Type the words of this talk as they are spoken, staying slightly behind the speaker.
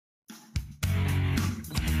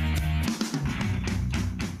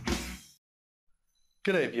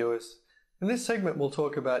G'day viewers. In this segment we'll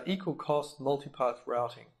talk about equal cost multipath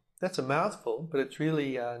routing. That's a mouthful, but it's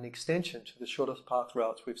really an extension to the shortest path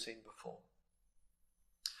routes we've seen before.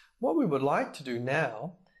 What we would like to do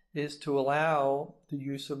now is to allow the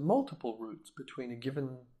use of multiple routes between a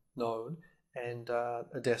given node and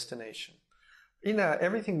a destination. In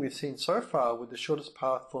everything we've seen so far with the shortest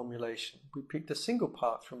path formulation, we picked a single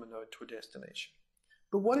path from a node to a destination.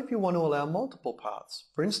 But what if you want to allow multiple paths?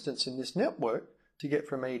 For instance, in this network, to get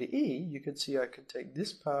from A to E, you could see I could take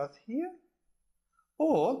this path here,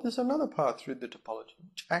 or there's another path through the topology,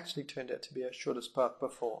 which actually turned out to be our shortest path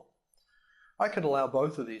before. I could allow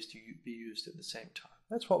both of these to be used at the same time.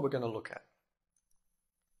 That's what we're going to look at.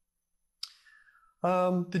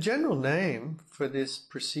 The general name for this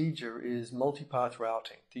procedure is multipath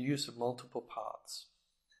routing, the use of multiple paths.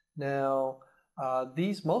 Now,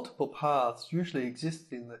 these multiple paths usually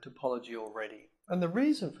exist in the topology already. And the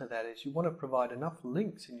reason for that is you want to provide enough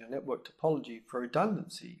links in your network topology for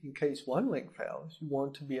redundancy. In case one link fails, you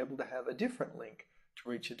want to be able to have a different link to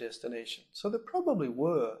reach a destination. So there probably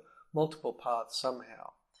were multiple paths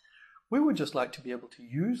somehow. We would just like to be able to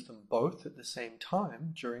use them both at the same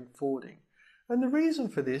time during forwarding. And the reason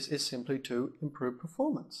for this is simply to improve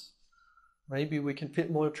performance. Maybe we can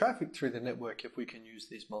fit more traffic through the network if we can use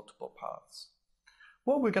these multiple paths.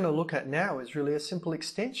 What we're going to look at now is really a simple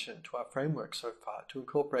extension to our framework so far to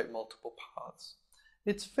incorporate multiple paths.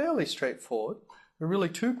 It's fairly straightforward. There are really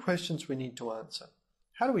two questions we need to answer.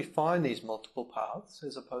 How do we find these multiple paths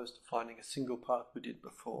as opposed to finding a single path we did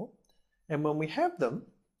before? And when we have them,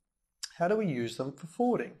 how do we use them for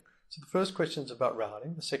forwarding? So the first question is about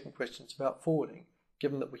routing, the second question is about forwarding.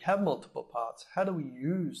 Given that we have multiple paths, how do we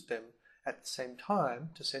use them at the same time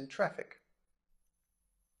to send traffic?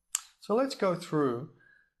 So let's go through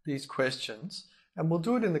these questions, and we'll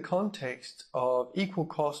do it in the context of equal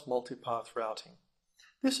cost multipath routing.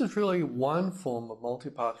 This is really one form of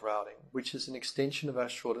multipath routing, which is an extension of our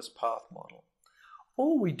shortest path model.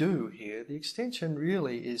 All we do here, the extension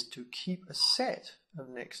really is to keep a set of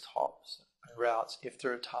next hops and routes if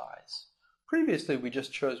there are ties. Previously, we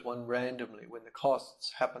just chose one randomly when the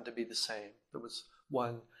costs happened to be the same. There was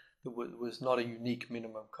one that was not a unique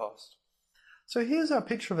minimum cost. So here's our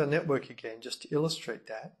picture of a network again, just to illustrate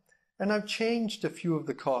that. And I've changed a few of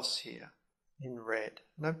the costs here in red.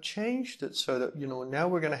 And I've changed it so that, now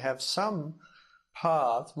we're going to have some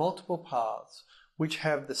paths, multiple paths, which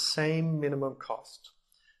have the same minimum cost.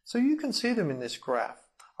 So you can see them in this graph.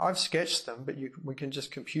 I've sketched them, but we can just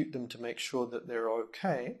compute them to make sure that they're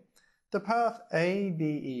okay. The path A, B,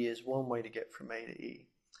 E is one way to get from A to E.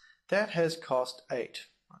 That has cost 8,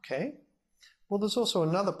 okay? Well, there's also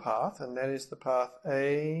another path, and that is the path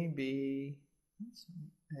A, B,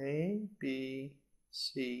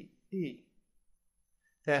 C, E.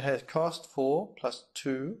 That has cost 4 plus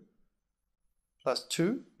 2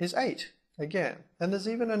 is 8 again. And there's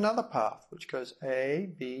even another path which goes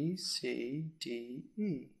A, B, C, D,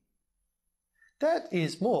 E. That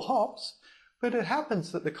is more hops, but it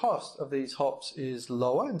happens that the cost of these hops is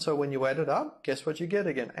lower, and so when you add it up, guess what you get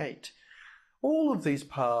again? 8. All of these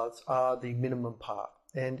paths are the minimum path,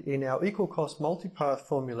 and in our equal cost multipath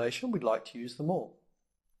formulation, we'd like to use them all.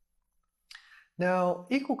 Now,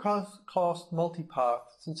 equal cost multipath,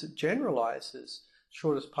 since it generalizes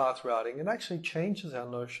shortest path routing, it actually changes our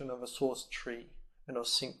notion of a source tree and a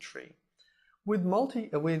sink tree. With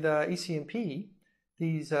ECMP,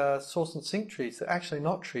 these source and sink trees, they're actually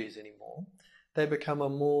not trees anymore. They become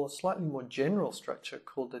a slightly more general structure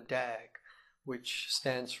called a DAG, which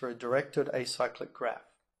stands for a directed acyclic graph.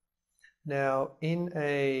 Now, in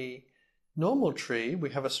a normal tree,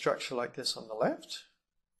 we have a structure like this on the left,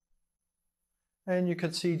 and you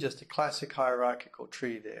can see just a classic hierarchical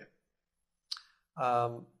tree there.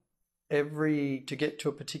 To get to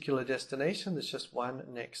a particular destination, there's just one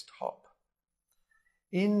next hop.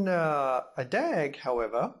 In a DAG,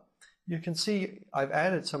 however, you can see I've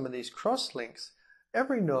added some of these cross-links.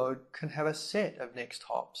 Every node can have a set of next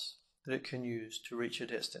hops that it can use to reach a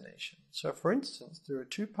destination. So for instance, there are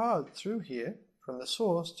two paths through here from the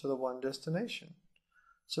source to the one destination.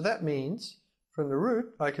 So that means from the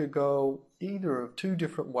root, I could go either of two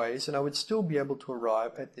different ways and I would still be able to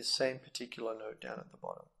arrive at this same particular node down at the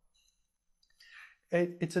bottom.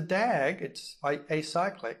 It's a DAG, it's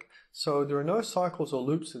acyclic, so there are no cycles or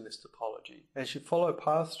loops in this topology. As you follow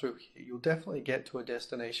paths through here, you'll definitely get to a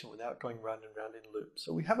destination without going round and round in loops.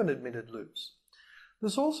 So we haven't admitted loops.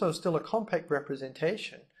 There's also still a compact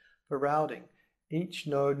representation for routing. Each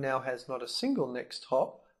node now has not a single next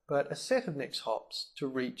hop, but a set of next hops to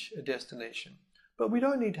reach a destination. But we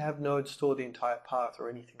don't need to have nodes store the entire path or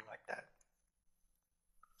anything like that.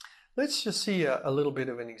 Let's just see a little bit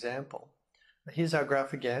of an example. Here's our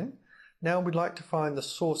graph again. Now we'd like to find the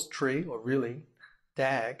source tree, or really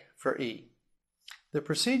DAG, for E. The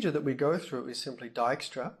procedure that we go through is simply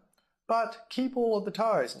Dijkstra, but keep all of the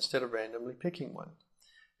ties instead of randomly picking one.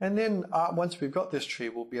 And then once we've got this tree,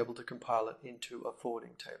 we'll be able to compile it into a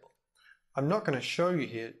forwarding table. I'm not going to show you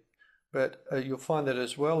here, but you'll find that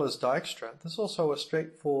as well as Dijkstra, there's also a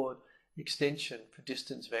straightforward extension for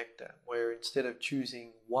distance vector, where instead of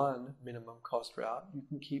choosing one minimum cost route, you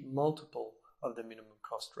can keep multiple of the minimum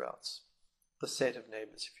cost routes, the set of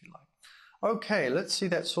neighbors if you like. Okay, let's see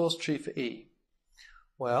that source tree for E.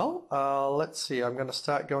 Well, let's see, I'm going to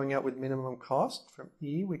start going out with minimum cost. From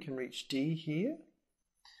E we can reach D here.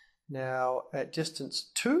 Now at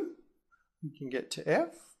distance 2 we can get to F,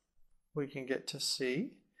 we can get to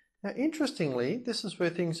C. Now interestingly, this is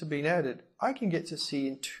where things have been added. I can get to C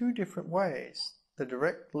in two different ways. The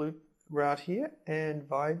direct loop route here and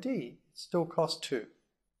via D. It still costs 2.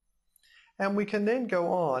 And we can then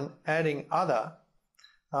go on adding other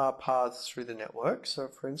paths through the network. So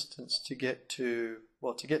for instance, to get to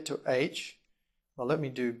H, well, let me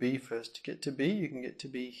do B first. To get to B, you can get to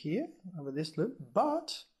B here over this loop,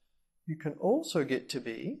 but you can also get to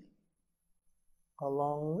B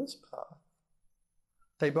along this path.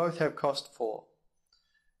 They both have cost 4.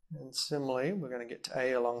 And similarly, we're going to get to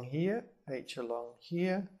A along here, H along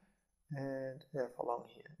here, and F along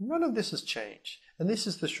here. None of this has changed. And this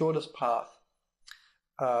is the shortest path,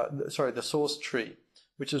 the source tree,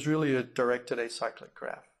 which is really a directed acyclic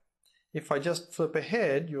graph. If I just flip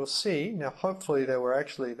ahead, you'll see, now hopefully they were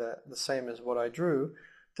actually the same as what I drew,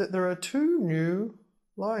 that there are 2 new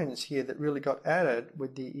lines here that really got added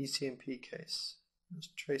with the ECMP case.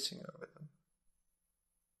 Just tracing over them.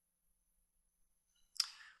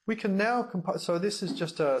 We can now compile, so this is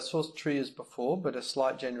just a source tree as before, but a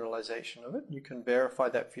slight generalization of it. You can verify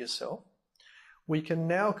that for yourself. We can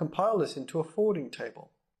now compile this into a forwarding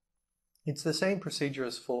table. It's the same procedure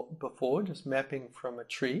as before, just mapping from a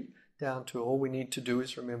tree down to all we need to do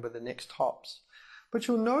is remember the next hops. But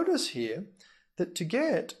you'll notice here that to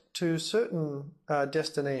get to certain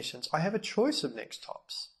destinations, I have a choice of next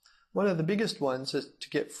hops. One of the biggest ones is to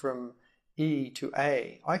get from E to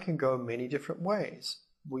A. I can go many different ways.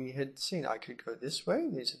 We had seen I could go this way.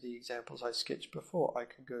 These are the examples I sketched before. I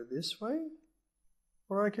could go this way,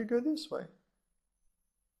 or I could go this way.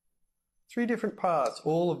 3 different paths,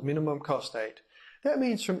 all of minimum cost 8. That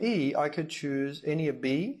means from E, I could choose any of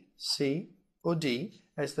B, C, or D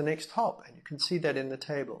as the next hop, and you can see that in the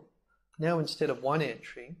table. Now instead of one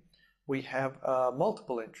entry, we have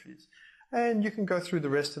multiple entries. And you can go through the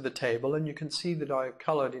rest of the table, and you can see that I've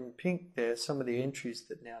colored in pink there some of the entries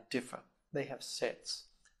that now differ. They have sets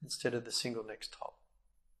instead of the single next hop.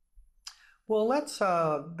 Well,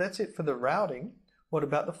 that's it for the routing. What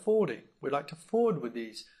about the forwarding? We like to forward with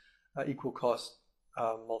these equal cost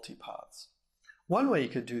multipaths. One way you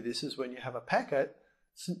could do this is when you have a packet,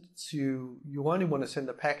 since you only want to send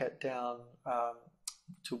the packet down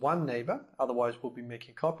to one neighbor, otherwise we'll be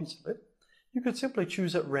making copies of it. You could simply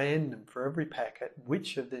choose at random for every packet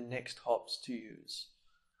which of the next hops to use.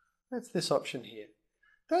 That's this option here.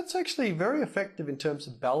 That's actually very effective in terms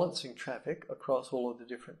of balancing traffic across all of the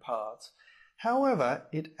different paths. However,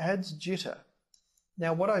 it adds jitter.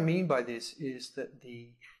 Now what I mean by this is that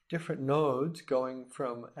the different nodes going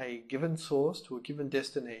from a given source to a given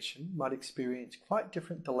destination might experience quite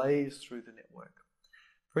different delays through the network.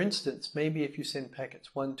 For instance, maybe if you send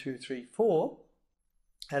packets 1, 2, 3, 4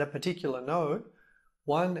 at a particular node,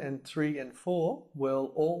 1 and 3 and 4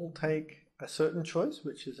 will all take a certain choice,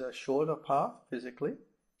 which is a shorter path physically.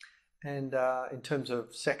 And in terms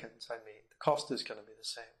of seconds, the cost is going to be the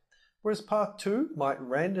same. Whereas path 2 might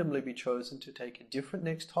randomly be chosen to take a different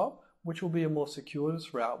next hop, which will be a more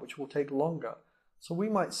circuitous route, which will take longer. So we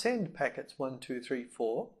might send packets 1, 2, 3,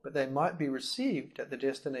 4, but they might be received at the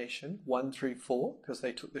destination 1, 3, 4, because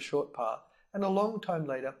they took the short path, and a long time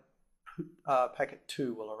later, packet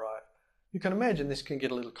 2 will arrive. You can imagine this can get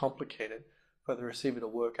a little complicated for the receiver to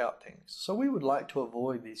work out things. So we would like to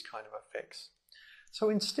avoid these kind of effects. So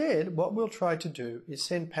instead, what we'll try to do is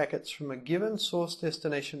send packets from a given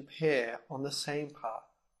source-destination pair on the same path.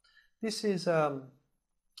 This is,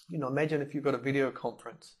 imagine if you've got a video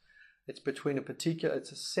conference. It's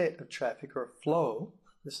a set of traffic or a flow,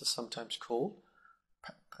 this is sometimes called,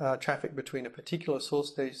 traffic between a particular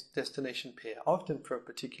source-destination pair, often for a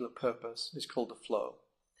particular purpose, is called a flow.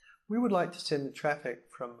 We would like to send the traffic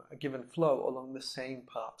from a given flow along the same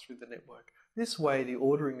path through the network. This way, the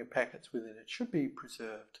ordering of packets within it should be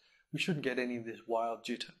preserved. We shouldn't get any of this wild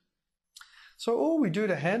jitter. So all we do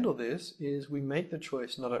to handle this is we make the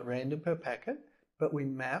choice not at random per packet, but we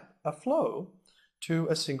map a flow to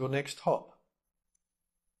a single next hop.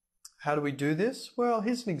 How do we do this? Well,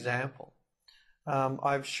 here's an example.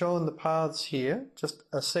 I've shown the paths here, just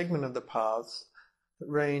a segment of the paths that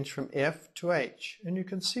range from F to H. And you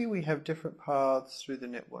can see we have different paths through the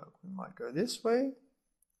network. We might go this way,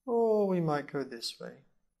 or we might go this way.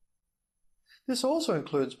 This also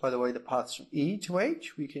includes, by the way, the paths from E to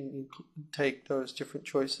H. We can take those different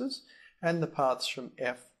choices, and the paths from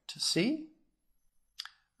F to C,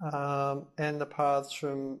 and the paths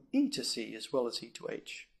from E to C as well as E to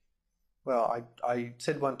H. Well, I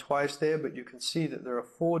said one twice there, but you can see that there are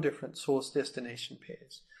 4 different source-destination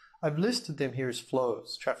pairs. I've listed them here as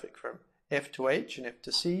flows, traffic from F to H and F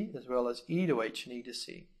to C, as well as E to H and E to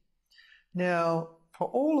C. Now, for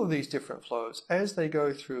all of these different flows, as they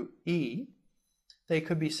go through E, they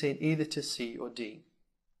could be sent either to C or D.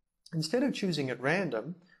 Instead of choosing at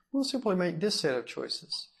random, we'll simply make this set of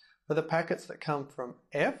choices. For the packets that come from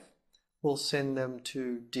F, we'll send them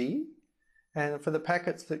to D. And for the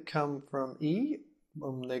packets that come from E,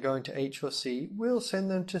 when they're going to H or C, we'll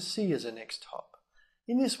send them to C as a next hop.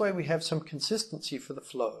 In this way, we have some consistency for the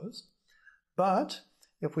flows. But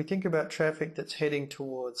if we think about traffic that's heading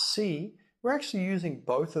towards C, we're actually using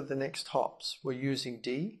both of the next hops. We're using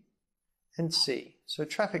D and C. So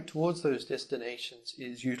traffic towards those destinations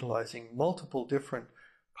is utilizing multiple different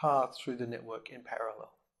paths through the network in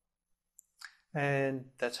parallel. And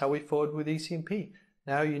that's how we forward with ECMP.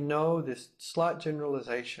 Now you know this slight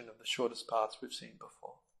generalization of the shortest paths we've seen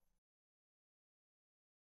before.